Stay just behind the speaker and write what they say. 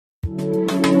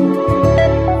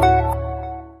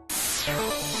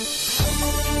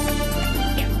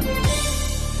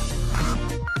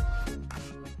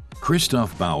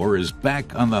Christoph Bauer is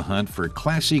back on the hunt for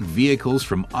classic vehicles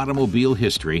from automobile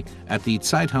history at the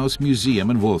Zeithaus Museum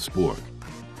in Wolfsburg.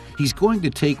 He's going to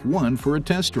take one for a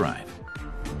test drive.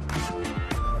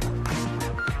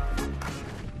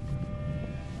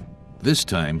 This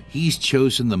time, he's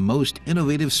chosen the most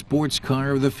innovative sports car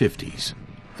of the 50s,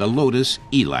 the Lotus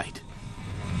E-Lite.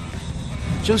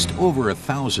 Just over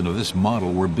 1,000 of this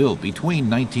model were built between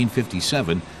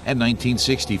 1957 and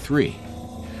 1963.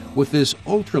 With this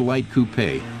ultralight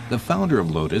coupe, the founder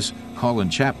of Lotus, Colin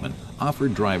Chapman,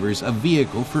 offered drivers a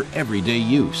vehicle for everyday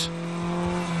use.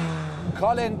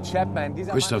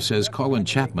 Christoph says Colin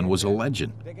Chapman was a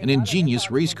legend, an ingenious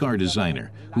race car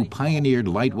designer who pioneered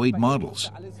lightweight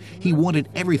models. He wanted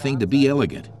everything to be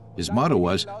elegant. His motto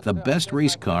was, "The best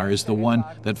race car is the one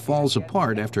that falls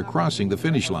apart after crossing the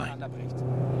finish line."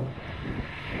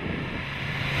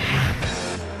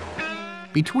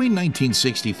 Between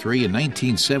 1963 and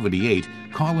 1978,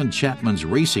 Colin Chapman's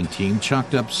racing team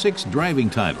chalked up 6 driving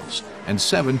titles and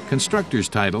 7 constructors'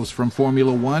 titles from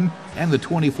Formula One and the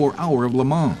 24-Hour of Le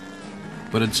Mans.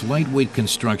 But its lightweight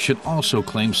construction also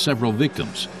claims several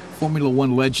victims. Formula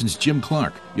One legends Jim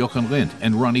Clark, Jochen Rindt,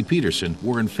 and Ronnie Peterson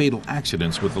were in fatal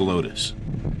accidents with the Lotus.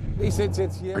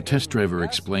 Our test driver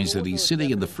explains that he's sitting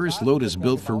in the first Lotus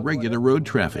built for regular road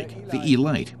traffic, the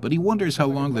E-Lite, but he wonders how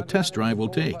long the test drive will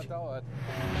take.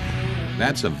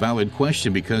 That's a valid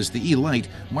question because the E-Lite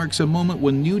marks a moment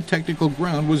when new technical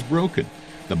ground was broken.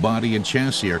 The body and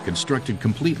chassis are constructed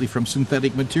completely from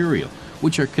synthetic material,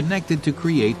 which are connected to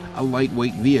create a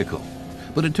lightweight vehicle.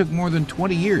 But it took more than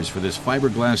 20 years for this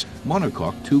fiberglass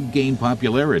monocoque to gain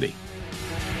popularity.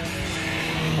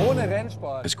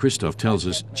 As Christoph tells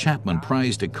us, Chapman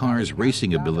prized a car's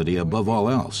racing ability above all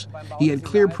else. He had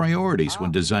clear priorities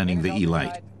when designing the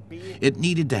E-Lite. It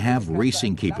needed to have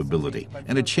racing capability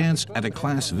and a chance at a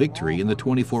class victory in the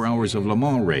 24 Hours of Le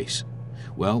Mans race.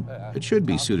 Well, it should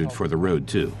be suited for the road,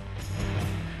 too.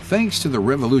 Thanks to the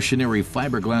revolutionary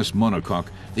fiberglass monocoque,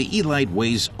 the E-Lite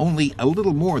weighs only a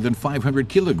little more than 500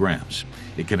 kilograms.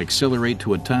 It can accelerate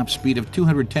to a top speed of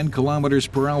 210 kilometers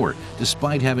per hour,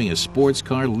 despite having a sports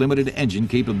car limited engine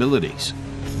capabilities.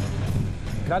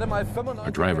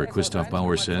 Our driver, Christoph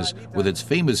Bauer, says, with its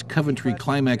famous Coventry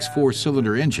Climax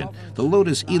 4-cylinder engine, the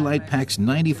Lotus E-Lite packs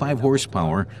 95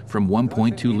 horsepower from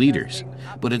 1.2 liters.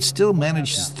 But it still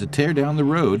manages to tear down the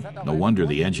road. No wonder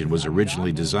the engine was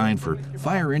originally designed for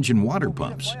fire engine water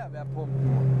pumps.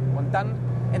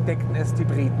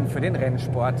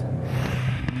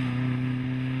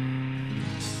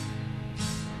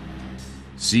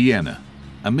 Siena,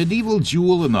 a medieval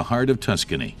jewel in the heart of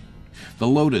Tuscany. The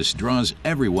Lotus draws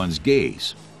everyone's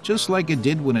gaze, just like it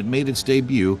did when it made its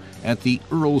debut at the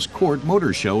Earl's Court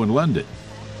Motor Show in London.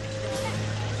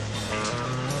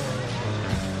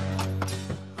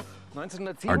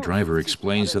 Our driver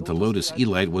explains that the Lotus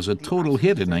E-Lite was a total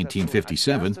hit in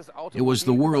 1957. It was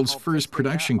the world's first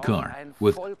production car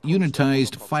with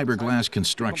unitized fiberglass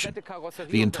construction.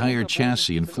 The entire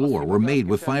chassis and floor were made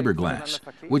with fiberglass,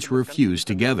 which were fused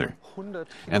together.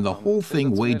 And the whole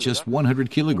thing weighed just 100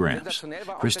 kilograms.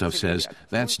 Christoph says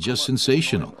that's just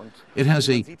sensational. It has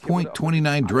a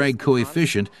 0.29 drag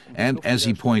coefficient, and as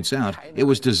he points out, it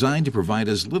was designed to provide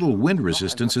as little wind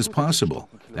resistance as possible.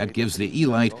 That gives the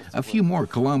E-Lite a few more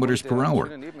kilometers per hour.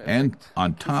 And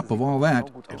on top of all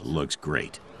that, it looks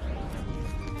great.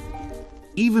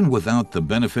 Even without the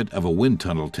benefit of a wind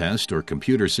tunnel test or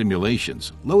computer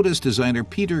simulations, Lotus designer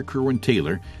Peter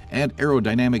Kerwin-Taylor and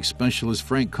aerodynamics specialist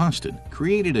Frank Costin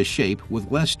created a shape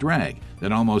with less drag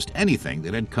than almost anything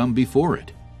that had come before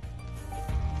it.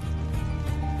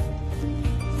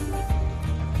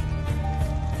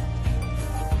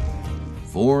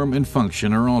 Form and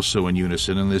function are also in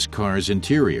unison in this car's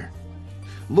interior.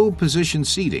 Low-position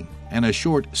seating and a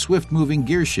short, swift-moving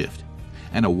gear shift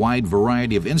and a wide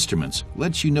variety of instruments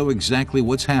lets you know exactly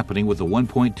what's happening with the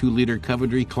 1.2-liter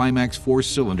Coventry Climax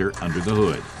 4-cylinder under the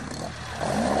hood.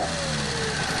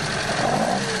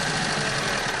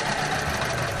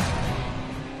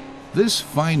 This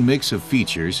fine mix of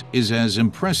features is as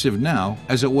impressive now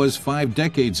as it was 5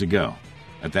 decades ago.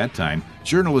 At that time,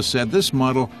 journalists said this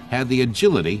model had the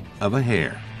agility of a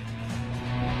hare.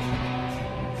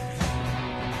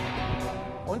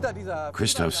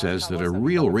 Christoph says that a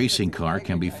real racing car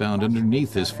can be found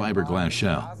underneath this fiberglass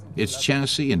shell. Its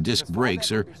chassis and disc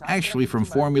brakes are actually from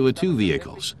Formula 2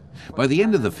 vehicles. By the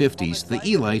end of the 50s, the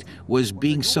E-Lite was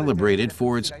being celebrated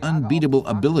for its unbeatable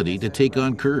ability to take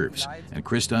on curves, and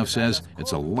Christoph says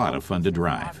it's a lot of fun to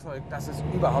drive.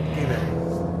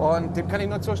 Und dem kann ich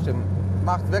nur zustimmen.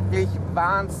 Macht wirklich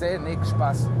wahnsinnig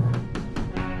Spaß.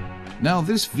 Now,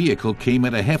 this vehicle came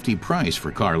at a hefty price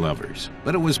for car lovers,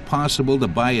 but it was possible to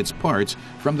buy its parts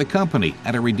from the company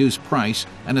at a reduced price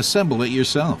and assemble it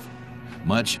yourself,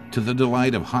 much to the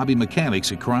delight of hobby mechanics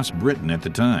across Britain at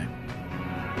the time.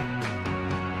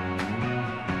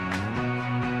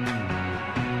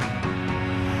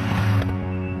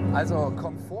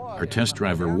 Our test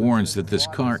driver warns that this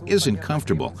car isn't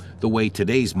comfortable the way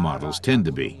today's models tend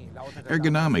to be.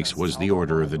 Ergonomics was the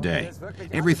order of the day.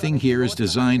 Everything here is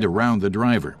designed around the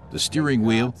driver, the steering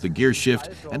wheel, the gear shift,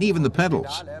 and even the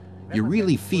pedals. You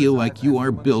really feel like you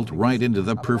are built right into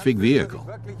the perfect vehicle.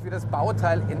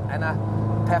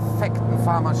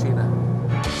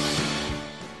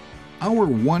 Our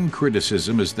one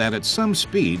criticism is that at some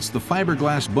speeds, the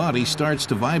fiberglass body starts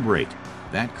to vibrate.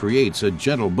 That creates a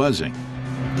gentle buzzing.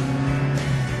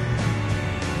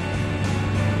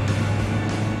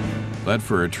 But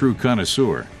for a true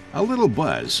connoisseur, a little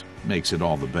buzz makes it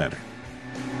all the better.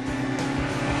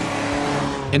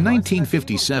 In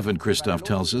 1957, Christoph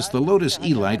tells us, the Lotus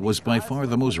E-Lite was by far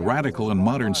the most radical and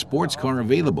modern sports car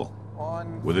available.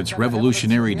 With its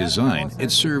revolutionary design,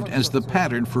 it served as the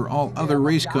pattern for all other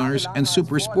race cars and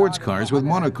super sports cars with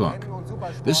monocoque.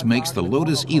 This makes the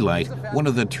Lotus E-Lite one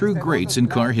of the true greats in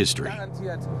car history.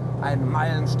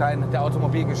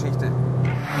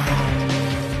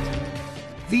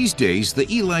 These days,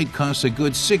 the E-Lite costs a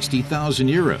good 60,000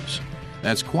 euros.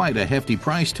 That's quite a hefty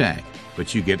price tag,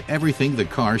 but you get everything the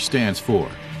car stands for.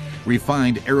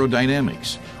 Refined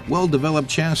aerodynamics, well-developed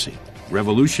chassis,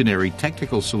 revolutionary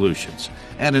technical solutions,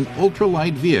 and an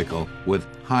ultra-light vehicle with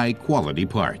high-quality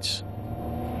parts.